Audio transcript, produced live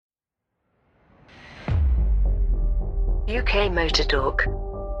UK Motor Talk.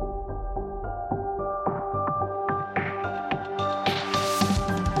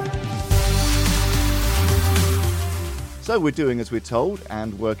 So we're doing as we're told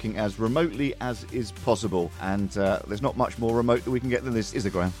and working as remotely as is possible. And there's not much more remote that we can get than this, is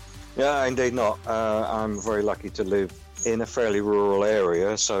there, Graham? Yeah, indeed not. I'm very lucky to live in a fairly rural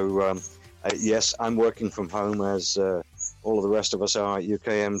area. So, yes, I'm working from home as all of the rest of us are at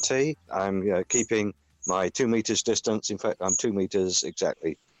UKMT. I'm keeping my 2 meters distance. In fact, I'm 2 meters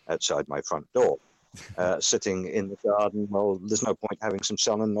exactly outside my front door, sitting in the garden. Well, there's no point having some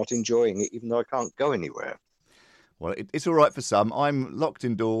sun and not enjoying it, even though I can't go anywhere. Well, it's all right for some. I'm locked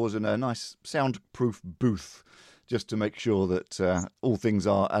indoors in a nice soundproof booth just to make sure that all things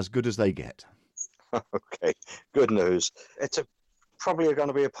are as good as they get. Okay, good news. It's probably going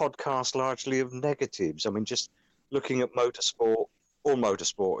to be a podcast largely of negatives. I mean, just looking at motorsport, all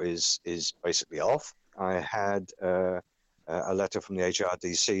motorsport is basically off. I had a letter from the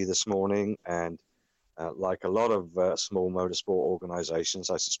HRDC this morning, and like a lot of small motorsport organisations,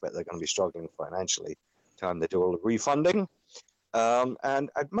 I suspect they're going to be struggling financially time they do all the refunding. And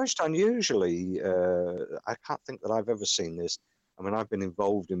most unusually, I can't think that I've ever seen this. I mean, I've been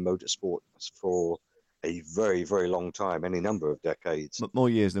involved in motorsport for a very, very long time, any number of decades. More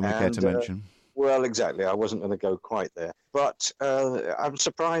years than we care to mention. Well, exactly. I wasn't going to go quite there. But I'm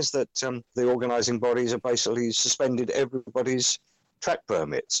surprised that the organising bodies have basically suspended everybody's track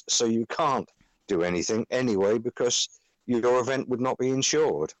permits. So you can't do anything anyway because your event would not be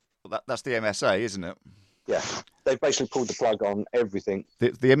insured. Well, that's the MSA, isn't it? Yeah, they've basically pulled the plug on everything.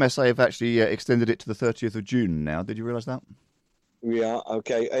 The MSA have actually extended it to the 30th of June now. Did you realise that? Yeah,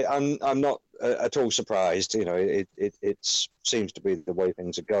 okay. I'm not at all surprised. You know, it seems to be the way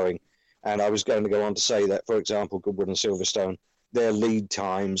things are going. And I was going to go on to say that, for example, Goodwood and Silverstone, their lead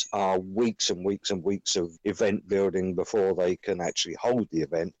times are weeks and weeks and weeks of event building before they can actually hold the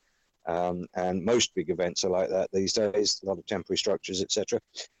event. And most big events are like that these days, a lot of temporary structures, etc.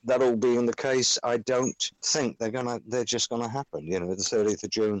 That all being the case, I don't think they're just gonna happen. You know, the 30th of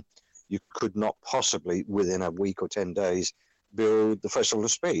June, you could not possibly within a week or 10 days build the Festival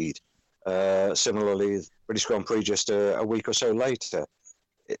of Speed. Similarly, British Grand Prix just a week or so later.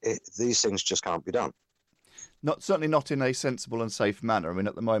 These things just can't be done. Certainly not in a sensible and safe manner. I mean,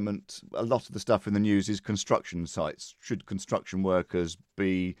 at the moment, a lot of the stuff in the news is construction sites. Should construction workers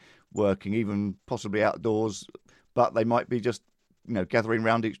be working, even possibly outdoors, but they might be just, gathering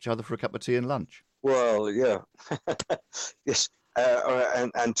around each other for a cup of tea and lunch? Well, yeah. Yes,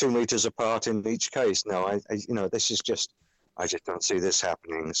 and 2 meters apart in each case. No, this is just, I just don't see this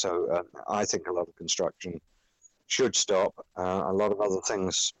happening. So I think a lot of construction should stop. A lot of other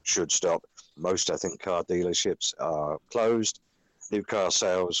things should stop. Most, I think, car dealerships are closed. New car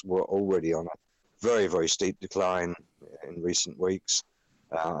sales were already on a very, very steep decline in recent weeks.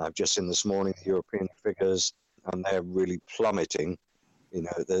 I've just seen this morning the European figures, and they're really plummeting. You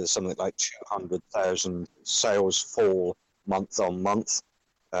know, there's something like 200,000 sales fall month on month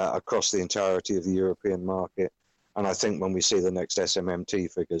across the entirety of the European market. And I think when we see the next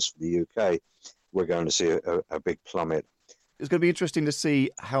SMMT figures for the UK, we're going to see a big plummet. It's going to be interesting to see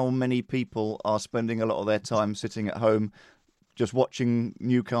how many people are spending a lot of their time sitting at home just watching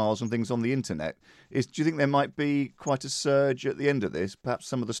new cars and things on the internet. Do you think there might be quite a surge at the end of this? Perhaps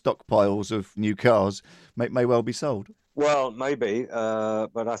some of the stockpiles of new cars may well be sold? Well, maybe,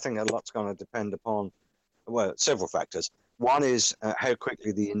 but I think a lot's going to depend upon, several factors. One is how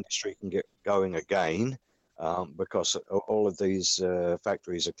quickly the industry can get going again, because all of these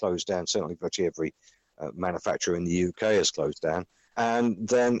factories are closed down. Certainly virtually every manufacturer in the UK has closed down. And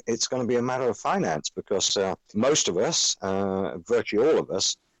then it's going to be a matter of finance, because most of us, virtually all of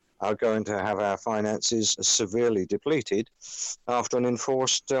us, are going to have our finances severely depleted after an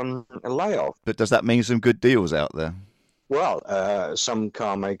enforced layoff. But does that mean some good deals out there? Well, some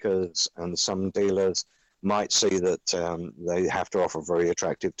car makers and some dealers might see that they have to offer very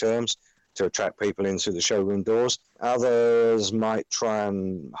attractive terms to attract people into the showroom doors. Others might try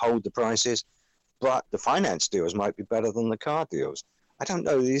and hold the prices, but the finance deals might be better than the car deals. I don't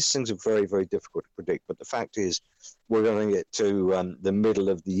know. These things are very, very difficult to predict. But the fact is, we're going to get to the middle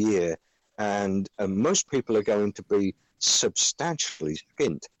of the year, and most people are going to be substantially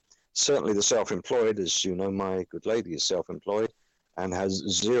skint. Certainly the self-employed, as you know, my good lady is self-employed and has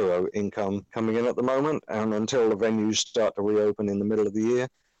zero income coming in at the moment. And until the venues start to reopen in the middle of the year,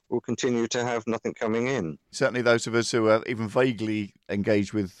 we'll continue to have nothing coming in. Certainly those of us who are even vaguely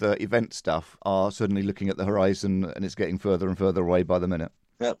engaged with event stuff are certainly looking at the horizon, and it's getting further and further away by the minute.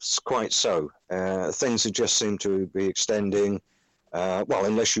 That's quite so. Things just seem to be extending. Well,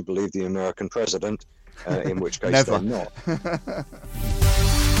 unless you believe the American president, in which case Never. they're not.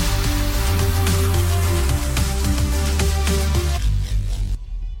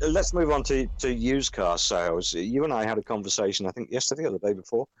 Let's move on to used car sales. You and I had a conversation, I think yesterday or the day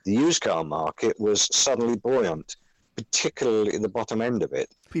before. The used car market was suddenly buoyant, particularly at the bottom end of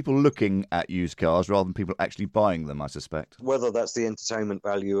it. People looking at used cars rather than people actually buying them, I suspect. Whether that's the entertainment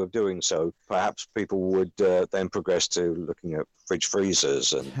value of doing so, perhaps people would then progress to looking at fridge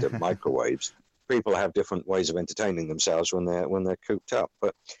freezers and microwaves. People have different ways of entertaining themselves when they're cooped up.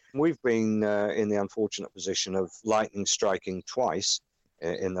 But we've been in the unfortunate position of lightning striking twice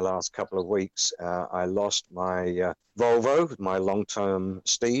in the last couple of weeks. I lost my Volvo, my long-term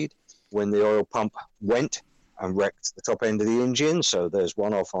steed, when the oil pump went and wrecked the top end of the engine. So there's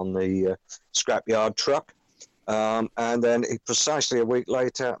one off on the scrapyard truck. And then precisely a week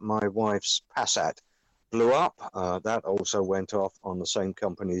later, my wife's Passat blew up. That also went off on the same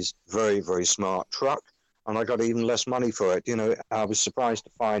company's very, very smart truck. And I got even less money for it. You know, I was surprised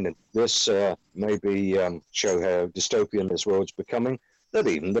to find, and this maybe show how dystopian this world's becoming, that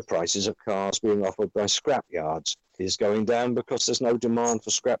even the prices of cars being offered by scrapyards is going down because there's no demand for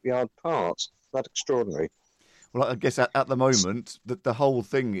scrapyard parts. That's extraordinary. Well, I guess at the moment, the whole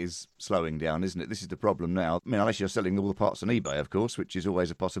thing is slowing down, isn't it? This is the problem now. I mean, unless you're selling all the parts on eBay, of course, which is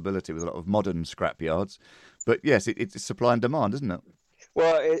always a possibility with a lot of modern scrapyards. But yes, it's supply and demand, isn't it?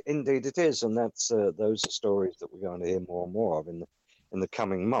 Well, indeed it is, and that's those are stories that we're going to hear more and more of in the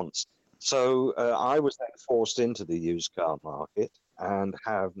coming months. So I was then forced into the used car market and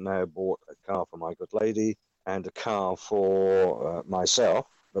have now bought a car for my good lady and a car for myself.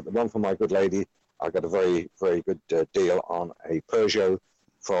 But the one for my good lady, I got a very, very good deal on a Peugeot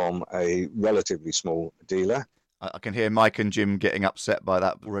from a relatively small dealer. I can hear Mike and Jim getting upset by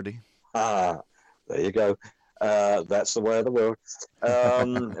that already. There you go. That's the way of the world.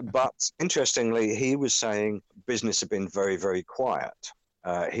 But interestingly, he was saying business had been very, very quiet.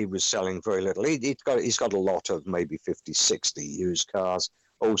 He was selling very little. He's got a lot of maybe 50, 60 used cars,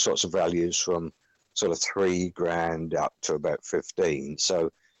 all sorts of values from sort of $3,000 up to about 15.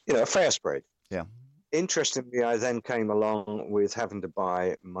 So, you know, a fair spread. Yeah. Interestingly, I then came along with having to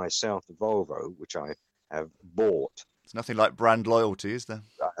buy myself the Volvo, which I have bought. It's nothing like brand loyalty, is there?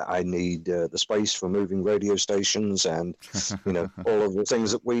 I need the space for moving radio stations and, you know, all of the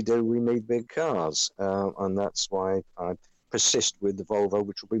things that we do. We need big cars. And that's why I persist with the Volvo,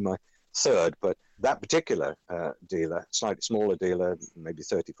 which will be my third. But that particular dealer, slightly smaller dealer, maybe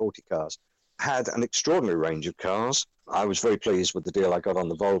 30, 40 cars, had an extraordinary range of cars. I was very pleased with the deal I got on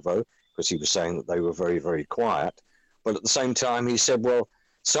the Volvo because he was saying that they were very, very quiet. But at the same time, he said, well,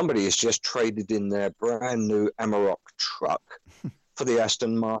 somebody has just traded in their brand new Amarok truck for the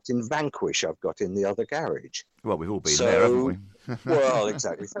Aston Martin Vanquish I've got in the other garage. Well, we've all been there, haven't we? Well,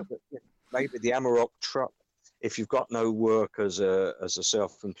 exactly. So, maybe the Amarok truck, if you've got no work as a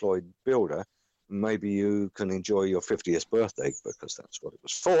self-employed builder, maybe you can enjoy your 50th birthday, because that's what it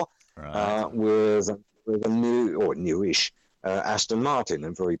was for, right. with a new or newish Aston Martin,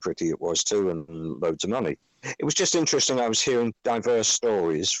 and very pretty it was too, and loads of money. It was just interesting. I was hearing diverse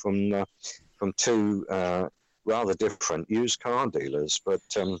stories from two rather different used car dealers, but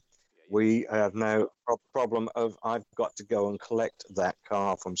we have now a problem of I've got to go and collect that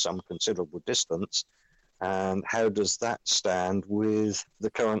car from some considerable distance. And how does that stand with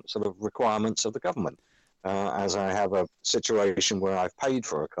the current sort of requirements of the government? As I have a situation where I've paid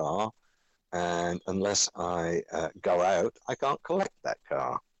for a car, and unless I go out, I can't collect that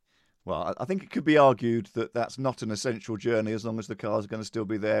car. Well, I think it could be argued that that's not an essential journey as long as the car's going to still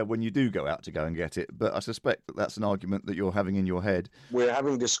be there when you do go out to go and get it. But I suspect that that's an argument that you're having in your head. We're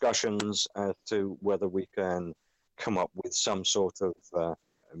having discussions as to whether we can come up with some sort of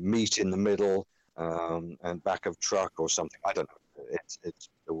meet in the middle, and back of truck or something. I don't know. It's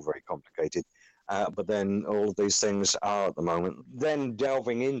all very complicated. But then all of these things are at the moment. Then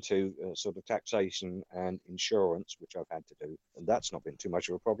delving into sort of taxation and insurance, which I've had to do, and that's not been too much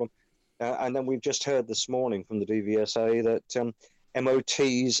of a problem. And then we've just heard this morning from the DVSA that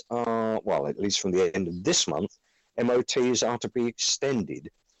MOTs are, well, at least from the end of this month, MOTs are to be extended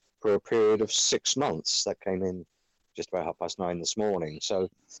for a period of 6 months. That came in just about 9:30 this morning. So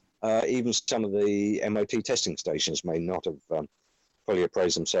even some of the MOT testing stations may not have fully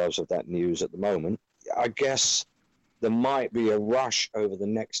appraised themselves of that news at the moment. I guess there might be a rush over the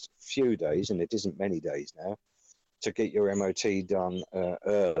next few days, and it isn't many days now, to get your MOT done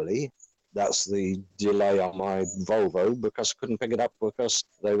early. That's the delay on my Volvo, because I couldn't pick it up because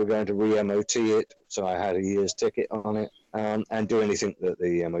they were going to re-MOT it, so I had a year's ticket on it. and do anything that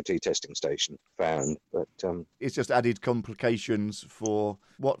the MOT testing station found. But it's just added complications for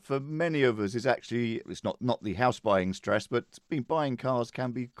what for many of us is actually, it's not the house buying stress, but buying cars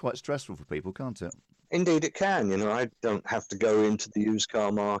can be quite stressful for people, can't it? indeed, it can. You know, I don't have to go into the used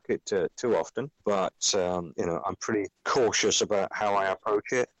car market too often, but you know, I'm pretty cautious about how I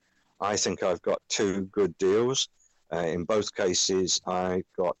approach it. I think I've got two good deals. In both cases, I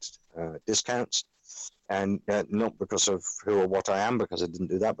got discounts, and not because of who or what I am, because I didn't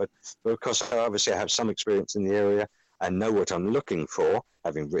do that, but because obviously I have some experience in the area and know what I'm looking for,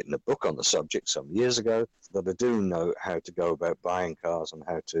 having written a book on the subject some years ago, that I do know how to go about buying cars and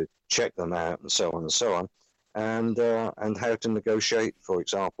how to check them out and so on and so on, and how to negotiate, for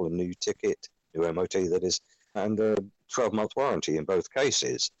example, a new ticket, new MOT that is, and a 12-month warranty in both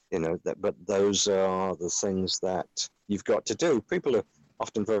cases. You know, but those are the things that you've got to do. People are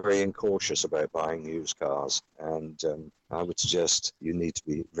often very incautious about buying used cars, and I would suggest you need to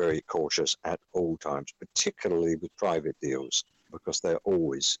be very cautious at all times, particularly with private deals, because they're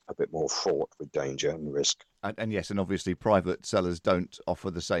always a bit more fraught with danger and risk. And yes, and obviously private sellers don't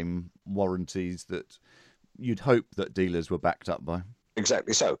offer the same warranties that you'd hope that dealers were backed up by.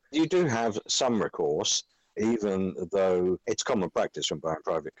 Exactly so. You do have some recourse, even though it's common practice when buying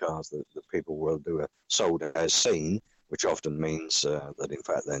private cars that people will do a sold as seen, which often means that in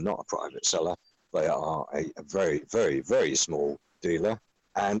fact they're not a private seller. They are a very, very, very small dealer.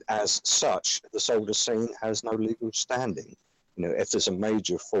 And as such, the sold as seen has no legal standing. You know, if there's a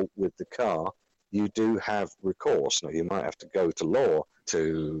major fault with the car, you do have recourse. Now, you might have to go to law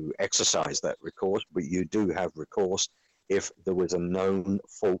to exercise that recourse, but you do have recourse if there was a known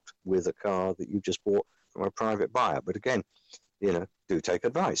fault with a car that you just bought from a private buyer. But again, you know, do take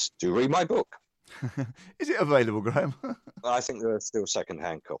advice. Do read my book. Is it available, Graham? I think there are still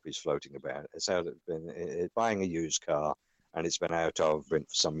second-hand copies floating about. It's out of buying a used car, and it's been out of print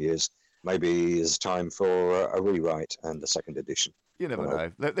for some years. Maybe it's time for a rewrite and a second edition. You never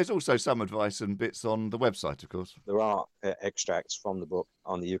know. There's also some advice and bits on the website, of course. There are extracts from the book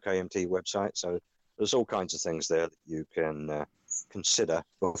on the UKMT website, so there's all kinds of things there that you can consider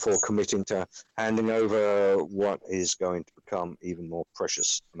before committing to handing over what is going to become even more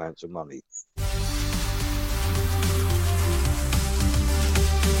precious amounts of money.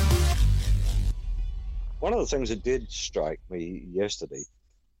 One of the things that did strike me yesterday,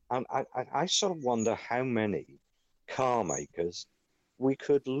 and I sort of wonder how many car makers we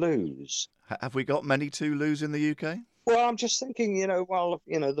could lose. Have we got many to lose in the UK? Well, I'm just thinking,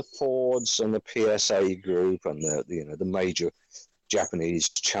 the Fords and the PSA group and the major Japanese,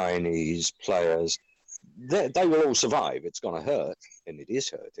 Chinese players, they will all survive. It's going to hurt, and it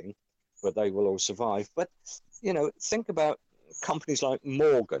is hurting, but they will all survive. But, think about companies like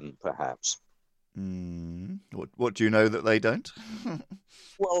Morgan, perhaps. What do you know that they don't?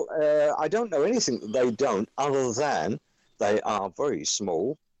 Well, I don't know anything that they don't, other than they are very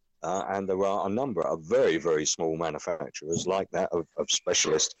small, and there are a number of very, very small manufacturers like that of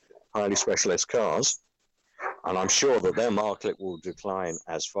specialist, highly specialist cars. And I'm sure that their market will decline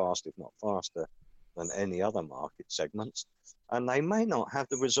as fast, if not faster, than any other market segments. And they may not have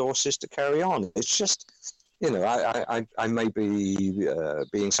the resources to carry on. It's just, I may be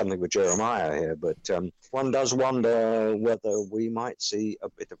being something with Jeremiah here, but one does wonder whether we might see a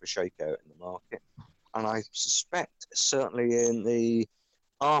bit of a shakeout in the market. And I suspect certainly in the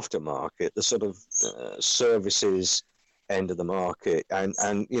aftermarket, the sort of services end of the market and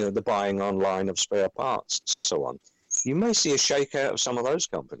the buying online of spare parts and so on, you may see a shakeout of some of those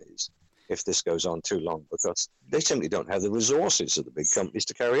companies if this goes on too long, because they simply don't have the resources of the big companies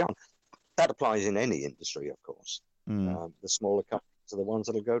to carry on. That applies in any industry, of course. The smaller companies are the ones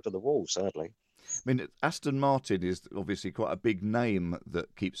that will go to the wall, sadly. I mean, Aston Martin is obviously quite a big name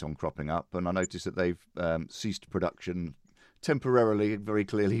that keeps on cropping up, and I noticed that they've ceased production temporarily, very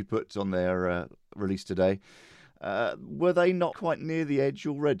clearly put on their release today. Were they not quite near the edge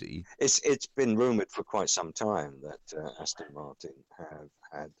already? It's been rumoured for quite some time that Aston Martin have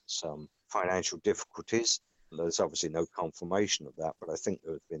had some financial difficulties. There's obviously no confirmation of that, but I think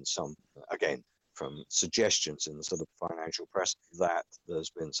there have been some, again, from suggestions in the sort of financial press, that there's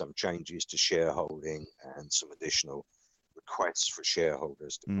been some changes to shareholding and some additional requests for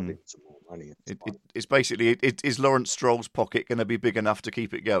shareholders to put in some more money. It's basically, is Lawrence Stroll's pocket going to be big enough to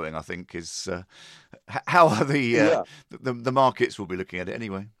keep it going, I think, is how are the markets will be looking at it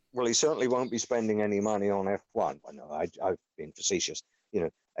anyway. Well, he certainly won't be spending any money on F1. I know, I've been facetious.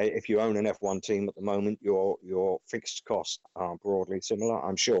 If you own an F1 team at the moment, your fixed costs are broadly similar,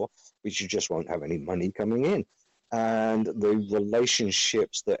 I'm sure, but you just won't have any money coming in. And the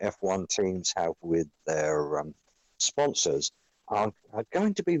relationships that F1 teams have with their sponsors are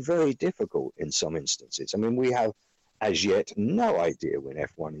going to be very difficult in some instances. I mean, we have as yet no idea when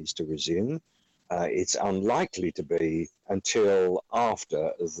F1 is to resume. It's unlikely to be until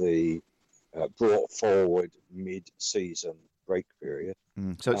after the brought forward mid-season break period.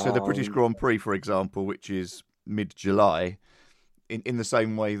 So the British Grand Prix, for example, which is mid-July, in the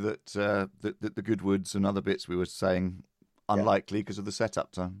same way that the Goodwoods and other bits we were saying, unlikely because of the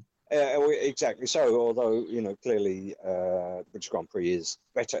setup time. Exactly so, although, clearly British Grand Prix is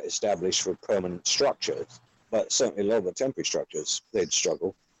better established for permanent structures, but certainly a lot of the temporary structures, they'd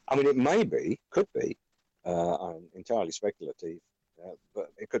struggle. I mean, it could be, I'm entirely speculative,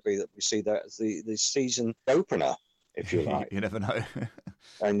 but it could be that we see that as the season opener, if you like. You never know.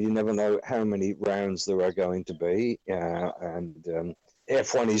 And you never know how many rounds there are going to be. And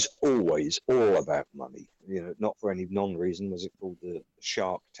F1 is always all about money, not for any non-reason. Was it called the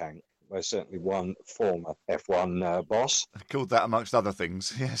Shark Tank? There's certainly one former F1 boss. Called that amongst other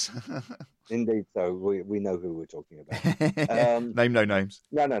things, yes. Indeed, so we know who we're talking about. Name no names.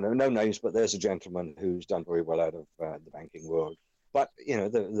 No names, but there's a gentleman who's done very well out of the banking world. But,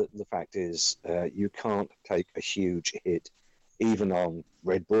 the fact is you can't take a huge hit even on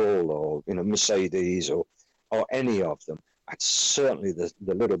Red Bull or, Mercedes or any of them. And certainly the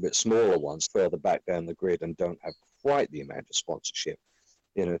little bit smaller ones further back down the grid and don't have quite the amount of sponsorship.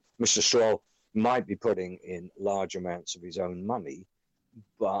 Mr. Stroll might be putting in large amounts of his own money,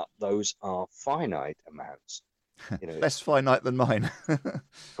 but those are finite amounts. Less finite than mine.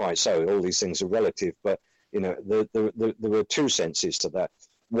 Quite so. All these things are relative, but there are two senses to that.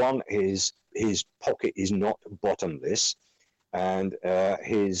 One is his pocket is not bottomless, and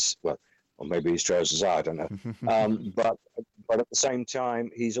or maybe his trousers are, I don't know. But at the same time,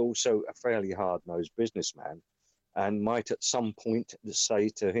 he's also a fairly hard-nosed businessman, and might at some point say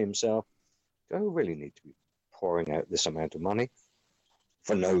to himself, "Do I really need to be pouring out this amount of money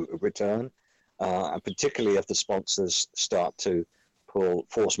for no return?" And particularly if the sponsors start to pull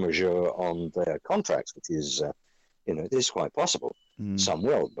force majeure on their contracts, which is, it is quite possible. Some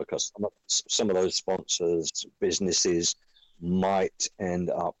will, because some of those sponsors' businesses might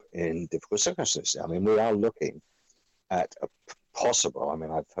end up in difficult circumstances. I mean, we are looking at a possible,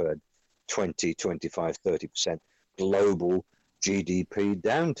 I've heard 20, 25, 30% global GDP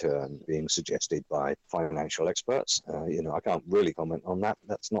downturn being suggested by financial experts. I can't really comment on that.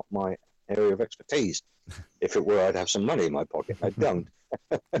 That's not my area of expertise. If it were, I'd have some money in my pocket. I don't.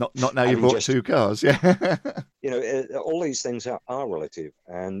 Not now you bought two cars, yeah. All these things are relative,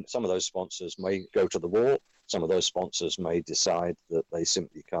 and some of those sponsors may go to the wall. Some of those sponsors may decide that they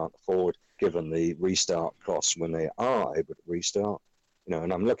simply can't afford, given the restart costs when they are able to restart.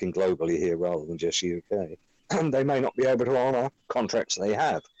 And I'm looking globally here rather than just UK. And they may not be able to honour contracts they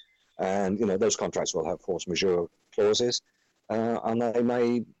have, and those contracts will have force majeure clauses, and they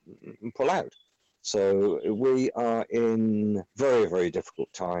may pull out. So we are in very, very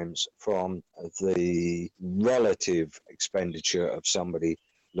difficult times, from the relative expenditure of somebody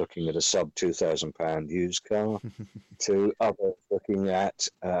looking at a sub £2,000 used car to others looking at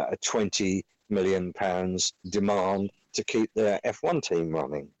a £20 million demand to keep their F1 team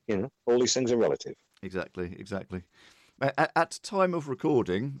running. All these things are relative. Exactly. At time of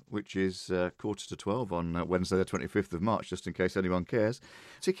recording, which is 11:45 on Wednesday the 25th of March, just in case anyone cares,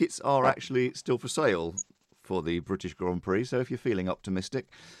 tickets are actually still for sale for the British Grand Prix. So if you're feeling optimistic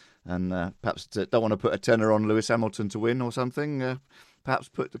and perhaps don't want to put a tenner on Lewis Hamilton to win or something, perhaps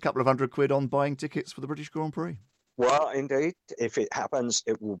put a couple of £100 on buying tickets for the British Grand Prix. Well, indeed, if it happens,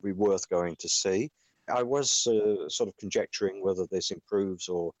 it will be worth going to see. I was sort of conjecturing whether this improves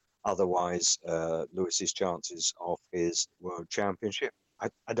or otherwise Lewis's chances of his world championship.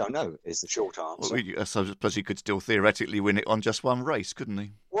 I don't know, is the short answer. Well, I suppose he could still theoretically win it on just one race, couldn't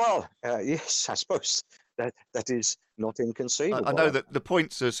he? Well, yes, I suppose that is not inconceivable. I know that the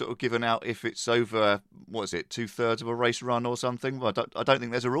points are sort of given out if it's over, 2/3 of a race run or something? Well, I don't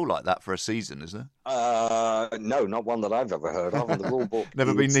think there's a rule like that for a season, is there? No, not one that I've ever heard of. And the rule book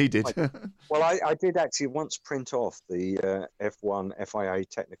Never been needed. I did actually once print off the F1 FIA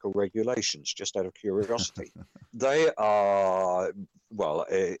technical regulations, just out of curiosity. They are, well,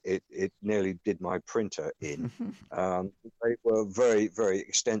 it nearly did my printer in. They were very, very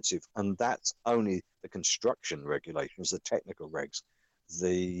extensive, and that's only the construction regulations, the technical regs.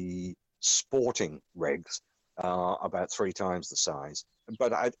 The sporting regs are about 3 times the size.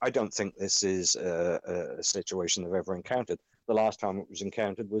 But I don't think this is a situation I've ever encountered. The last time it was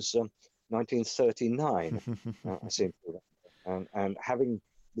encountered was 1939. I seem to, and having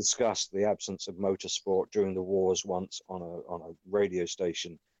discussed the absence of motorsport during the wars once on a radio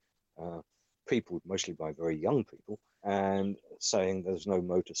station peopled mostly by very young people, and saying there's no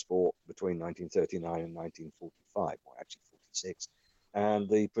motorsport between 1939 and 1945, or actually 46. And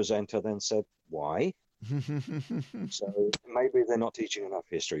the presenter then said, why? So maybe they're not teaching enough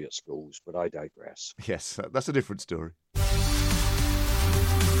history at schools, but I digress. Yes, that's a different story.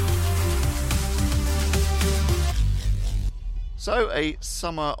 So a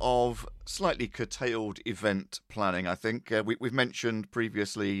summer of slightly curtailed event planning, I think. We've mentioned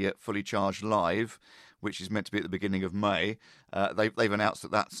previously Fully Charged Live, which is meant to be at the beginning of May. They've announced that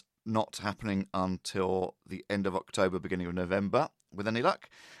that's not happening until the end of October, beginning of November, with any luck.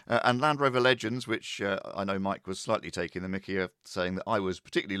 And Land Rover Legends, which I know Mike was slightly taking the mickey of, saying that I was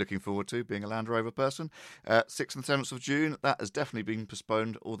particularly looking forward to, being a Land Rover person. 6th and 7th of June, that has definitely been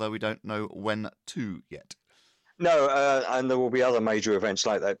postponed, although we don't know when to yet. No, and there will be other major events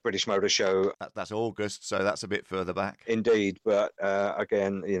like that British Motor Show. That's August, so that's a bit further back. Indeed, but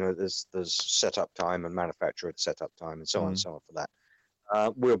again, there's setup time and manufacturer setup time and so on and so on for that.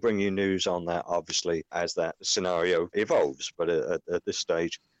 We'll bring you news on that, obviously, as that scenario evolves. But at this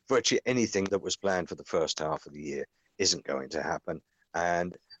stage, virtually anything that was planned for the first half of the year isn't going to happen,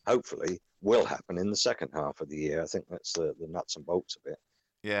 and hopefully will happen in the second half of the year. I think that's the nuts and bolts of it.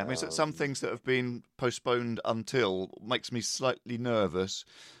 Yeah, I mean, some things that have been postponed until makes me slightly nervous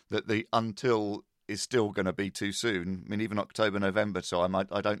that the until is still going to be too soon. I mean, even October, November time,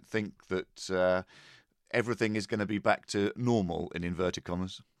 I don't think that everything is going to be back to normal, in inverted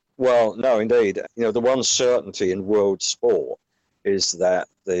commas. Well, no, indeed. The one certainty in world sport is that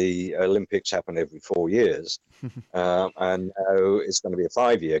the Olympics happen every 4 years. And now it's going to be a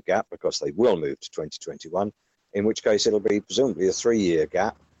 5-year gap because they will move to 2021. In which case it'll be presumably a 3-year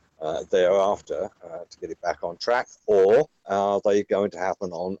gap thereafter to get it back on track, or are they going to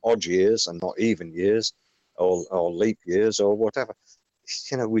happen on odd years and not even years, or leap years, or whatever?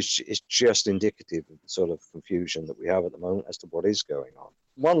 Which is just indicative of the sort of confusion that we have at the moment as to what is going on.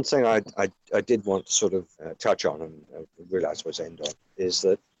 One thing I did want to sort of touch on, and really I suppose end on, is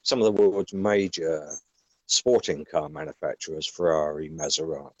that some of the world's major sporting car manufacturers, Ferrari,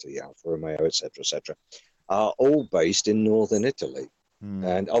 Maserati, Alfa Romeo, etc., are all based in northern Italy.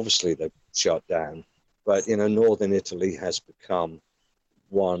 And obviously they've shut down. But, northern Italy has become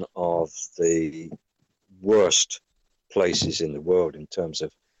one of the worst places in the world in terms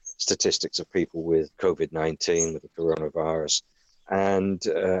of statistics of people with COVID-19, with the coronavirus. And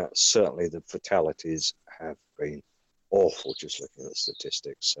certainly the fatalities have been awful, just looking at the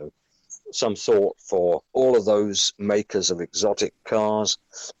statistics. So some thought for all of those makers of exotic cars.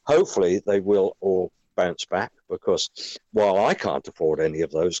 Hopefully they will all bounce back, because while I can't afford any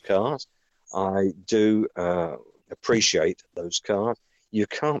of those cars, I do appreciate those cars. You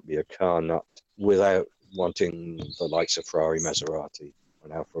can't be a car nut without wanting the likes of Ferrari, Maserati,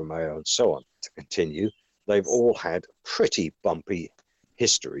 and Alfa Romeo, and so on to continue. They've all had pretty bumpy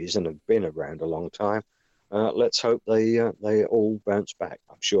histories and have been around a long time. Let's hope they all bounce back.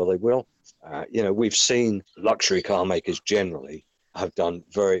 I'm sure they will. We've seen luxury car makers generally have done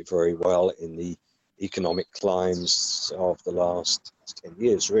very, very well in the economic climbs of the last 10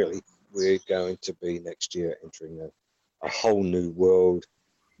 years, really. We're going to be next year entering a whole new world,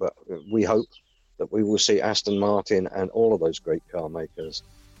 but we hope that we will see Aston Martin and all of those great car makers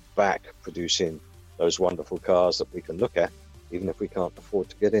back producing those wonderful cars that we can look at, even if we can't afford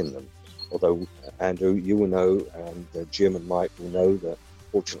to get in them. Although, Andrew, you will know, and Jim and Mike will know that,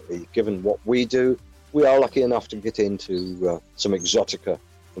 fortunately, given what we do, we are lucky enough to get into some exotica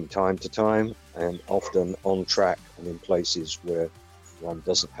from time to time, and often on track and in places where one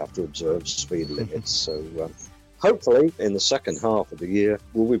doesn't have to observe speed limits. So hopefully in the second half of the year,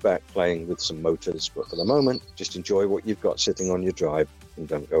 we'll be back playing with some motors. But for the moment, just enjoy what you've got sitting on your drive and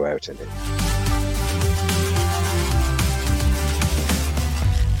don't go out in it.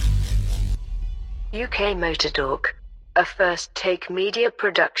 UK Motor Talk, a First Take Media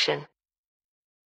production.